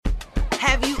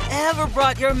Have you ever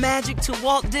brought your magic to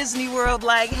Walt Disney World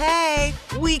like, hey,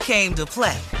 we came to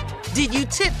play? Did you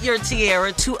tip your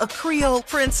tiara to a Creole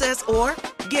princess or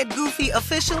get goofy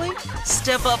officially?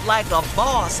 Step up like a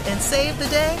boss and save the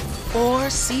day? Or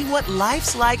see what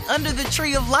life's like under the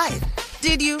tree of life?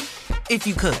 Did you? If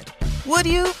you could. Would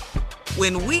you?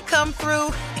 When we come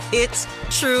through, it's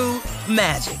true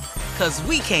magic. 'Cause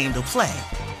we came to play.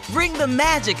 Bring the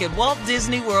magic at Walt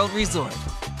Disney World Resort.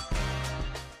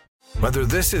 Whether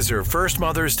this is her first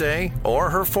Mother's Day or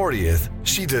her 40th,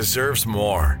 she deserves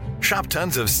more. Shop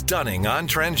tons of stunning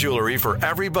on-trend jewelry for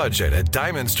every budget at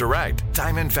Diamonds Direct.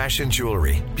 Diamond fashion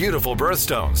jewelry, beautiful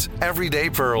birthstones,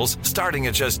 everyday pearls starting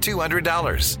at just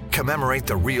 $200. Commemorate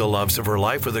the real loves of her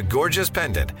life with a gorgeous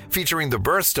pendant featuring the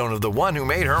birthstone of the one who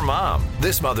made her mom.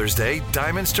 This Mother's Day,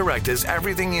 Diamonds Direct is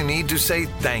everything you need to say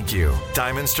thank you.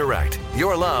 Diamonds Direct,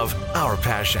 your love, our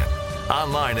passion.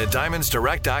 Online at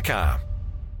diamondsdirect.com.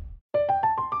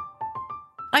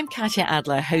 I'm Katya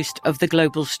Adler, host of The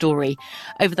Global Story.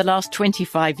 Over the last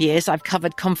 25 years, I've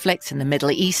covered conflicts in the Middle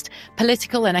East,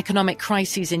 political and economic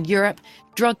crises in Europe,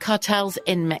 drug cartels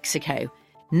in Mexico.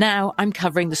 Now I'm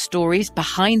covering the stories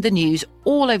behind the news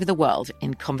all over the world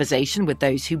in conversation with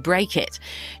those who break it.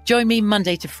 Join me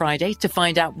Monday to Friday to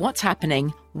find out what's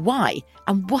happening, why,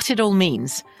 and what it all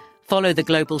means. Follow The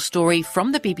Global Story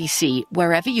from the BBC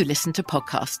wherever you listen to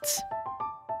podcasts.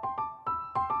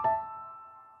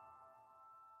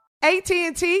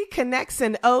 AT&T connects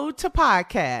an ode to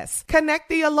podcasts. Connect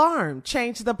the alarm.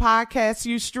 Change the podcast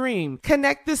you stream.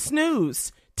 Connect the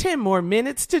snooze. 10 more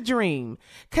minutes to dream.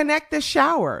 Connect the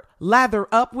shower. Lather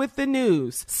up with the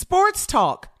news. Sports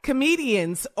talk,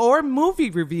 comedians, or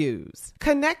movie reviews.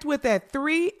 Connect with that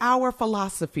 3-hour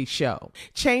philosophy show.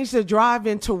 Change the drive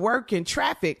into work in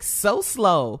traffic so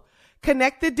slow.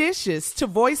 Connect the dishes to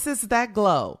voices that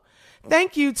glow.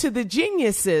 Thank you to the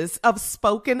geniuses of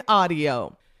spoken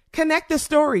audio. Connect the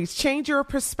stories, change your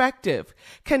perspective.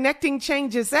 Connecting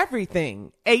changes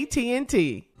everything.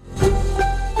 AT&T.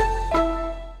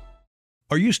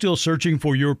 Are you still searching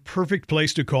for your perfect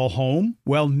place to call home?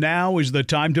 Well, now is the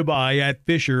time to buy at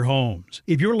Fisher Homes.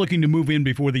 If you're looking to move in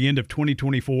before the end of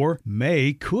 2024,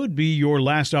 May could be your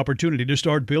last opportunity to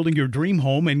start building your dream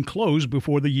home and close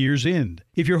before the year's end.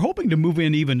 If you're hoping to move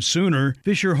in even sooner,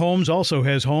 Fisher Homes also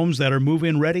has homes that are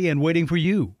move-in ready and waiting for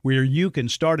you, where you can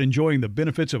start enjoying the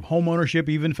benefits of homeownership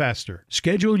even faster.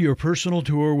 Schedule your personal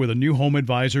tour with a new home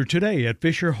advisor today at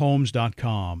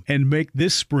FisherHomes.com and make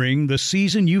this spring the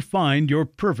season you find your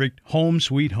perfect home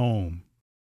sweet home.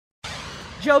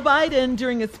 Joe Biden,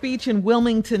 during a speech in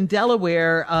Wilmington,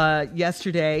 Delaware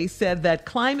yesterday, said that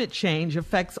climate change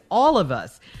affects all of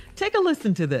us. Take a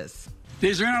listen to this.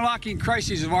 These are interlocking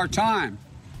crises of our time.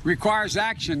 It requires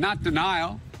action, not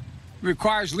denial. It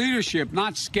requires leadership,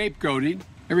 not scapegoating.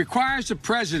 It requires the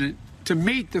president to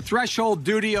meet the threshold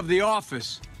duty of the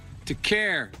office, to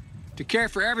care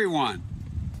for everyone,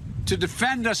 to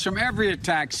defend us from every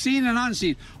attack, seen and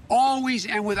unseen, always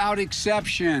and without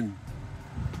exception.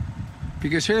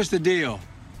 Because here's the deal.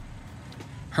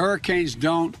 Hurricanes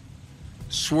don't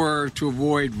swerve to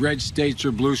avoid red states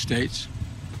or blue states.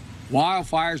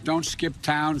 Wildfires don't skip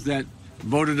towns that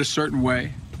voted a certain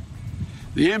way.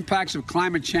 The impacts of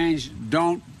climate change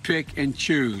don't pick and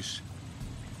choose.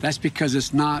 That's because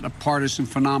it's not a partisan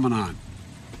phenomenon.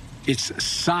 It's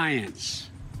science.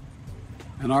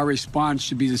 And our response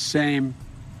should be the same,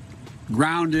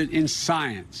 grounded in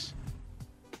science.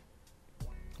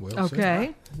 Well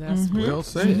Okay. That's well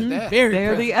said. Mm-hmm.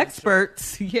 They're the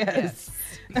experts. Yes.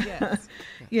 Yes.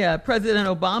 Yeah, President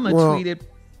Obama Well, tweeted.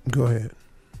 Go ahead.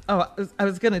 Oh, I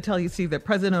was going to tell you, Steve, that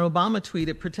President Obama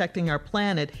tweeted, protecting our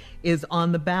planet is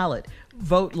on the ballot.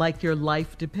 Vote like your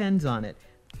life depends on it.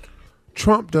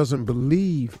 Trump doesn't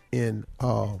believe in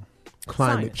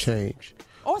climate change.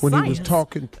 Or when science. he was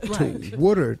talking to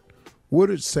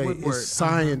Woodard say it's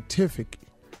scientific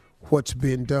what's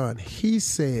been done. He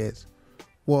says,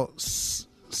 well,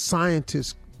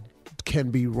 scientists can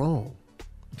be wrong.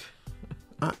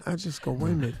 I just go,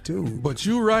 wait a minute, dude. But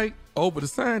you right over the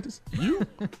scientists. You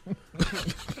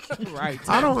Right.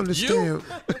 I don't understand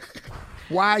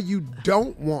why you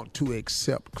don't want to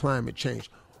accept climate change.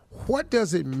 What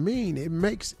does it mean? It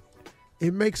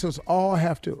makes us all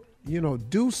have to,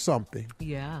 do something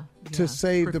to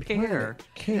save the planet.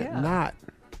 Can't not.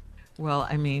 Well,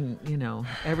 I mean,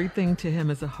 everything to him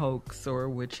is a hoax or a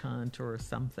witch hunt or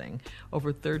something.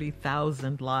 Over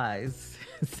 30,000 lies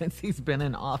since he's been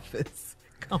in office.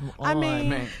 Come on. I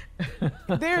mean,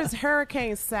 there's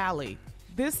Hurricane Sally.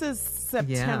 This is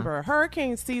September. Yeah.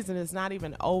 Hurricane season is not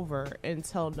even over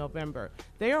until November.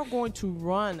 They are going to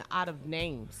run out of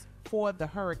names for the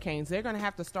hurricanes, they're going to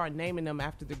have to start naming them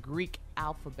after the Greek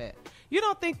alphabet. You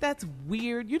don't think that's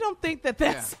weird? You don't think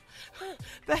that's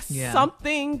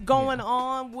something going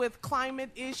on with climate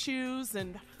issues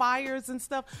and fires and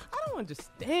stuff? I don't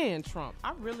understand Trump.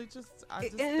 I just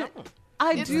don't.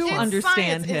 I do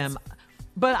understand him.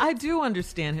 But I do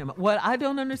understand him. What I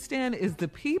don't understand is the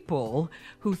people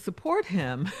who support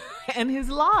him and his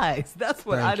lies. That's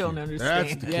what I don't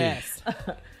understand. Yes.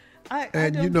 I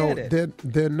don't get it.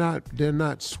 they're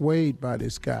not swayed by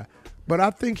this guy. But I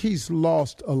think he's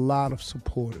lost a lot of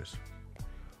supporters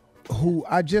who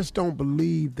I just don't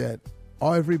believe that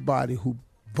everybody who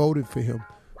voted for him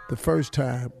the first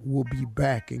time will be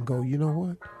back and go, you know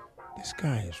what? This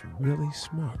guy is really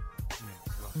smart.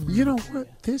 You know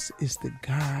what? This is the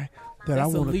guy that I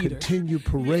want to continue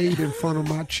parade in front of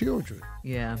my children.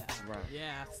 Yeah. Right.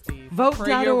 Yeah, Steve.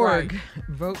 Vote.org.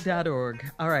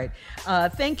 Vote.org. All right.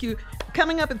 Thank you.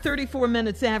 Coming up at 34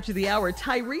 minutes after the hour,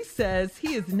 Tyrese says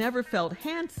he has never felt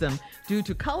handsome due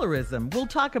to colorism. We'll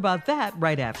talk about that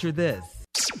right after this.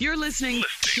 You're listening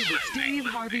to the Steve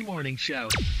Harvey Morning Show.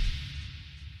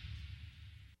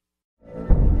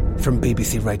 From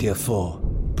BBC Radio 4,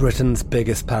 Britain's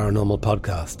biggest paranormal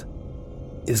podcast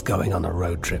is going on a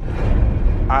road trip.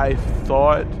 I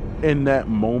thought in that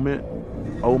moment,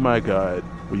 oh my God,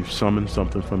 we've summoned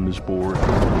something from this board.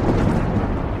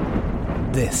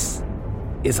 This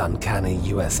is Uncanny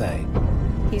USA.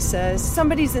 He says,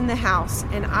 somebody's in the house,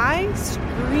 and I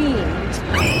screamed.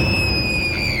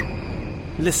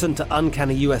 Listen to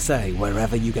Uncanny USA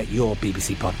wherever you get your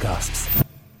BBC podcasts,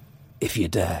 if you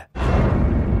dare.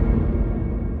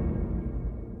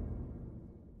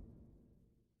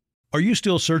 Are you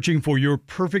still searching for your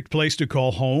perfect place to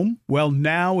call home? Well,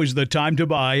 now is the time to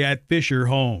buy at Fisher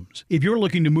Homes. If you're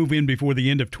looking to move in before the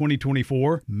end of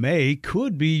 2024, May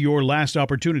could be your last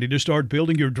opportunity to start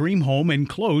building your dream home and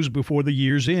close before the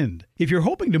year's end. If you're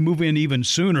hoping to move in even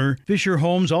sooner, Fisher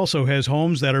Homes also has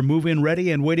homes that are move-in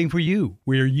ready and waiting for you,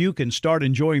 where you can start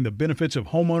enjoying the benefits of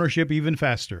homeownership even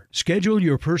faster. Schedule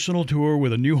your personal tour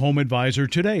with a new home advisor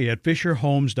today at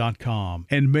FisherHomes.com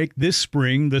and make this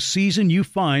spring the season you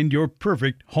find your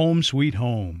perfect home sweet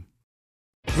home.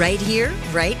 Right here,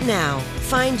 right now.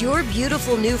 Find your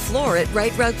beautiful new floor at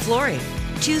Right Rug Flooring.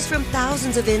 Choose from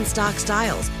thousands of in-stock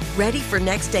styles, ready for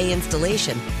next day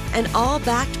installation, and all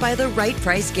backed by the right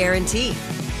price guarantee.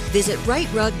 Visit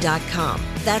rightrug.com.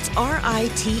 That's RITERUG.com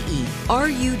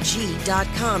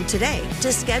today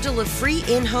to schedule a free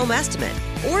in-home estimate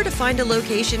or to find a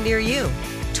location near you.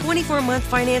 24-month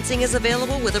financing is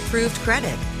available with approved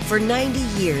credit. For 90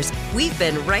 years, we've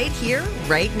been right here,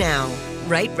 right now.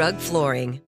 Right Rug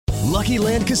Flooring. Lucky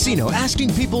Land Casino,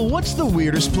 asking people, what's the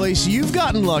weirdest place you've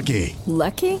gotten lucky?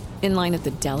 Lucky? In line at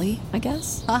the deli, I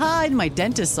guess? Aha, in my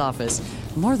dentist's office.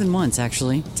 More than once,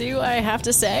 actually. Do I have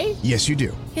to say? Yes, you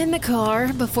do. In the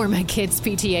car before my kids'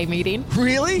 PTA meeting.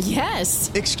 Really? Yes.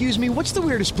 Excuse me, what's the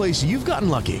weirdest place you've gotten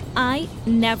lucky? I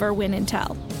never win and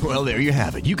tell. Well, there you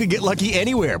have it. You can get lucky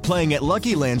anywhere, playing at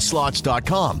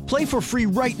LuckyLandSlots.com. Play for free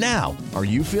right now. Are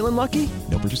you feeling lucky?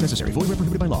 No purchase necessary. Void where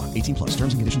prohibited by law. 18+.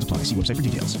 Terms and conditions apply. See website for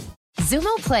details.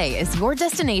 Xumo Play is your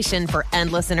destination for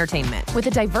endless entertainment. With a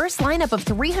diverse lineup of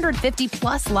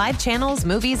 350-plus live channels,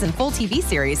 movies, and full TV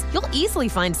series, you'll easily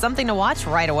find something to watch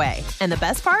right away. And the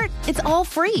best part? It's all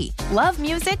free. Love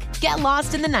music? Get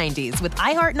lost in the 90s with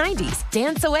iHeart 90s,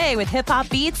 dance away with hip-hop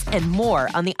beats, and more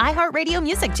on the iHeartRadio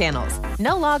music channels.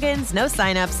 No logins, no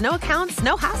signups, no accounts,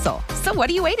 no hassle. So what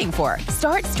are you waiting for?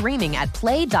 Start streaming at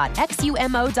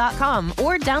play.xumo.com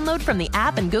or download from the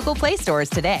app and Google Play stores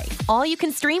today. All you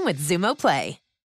can stream with Xumo Play.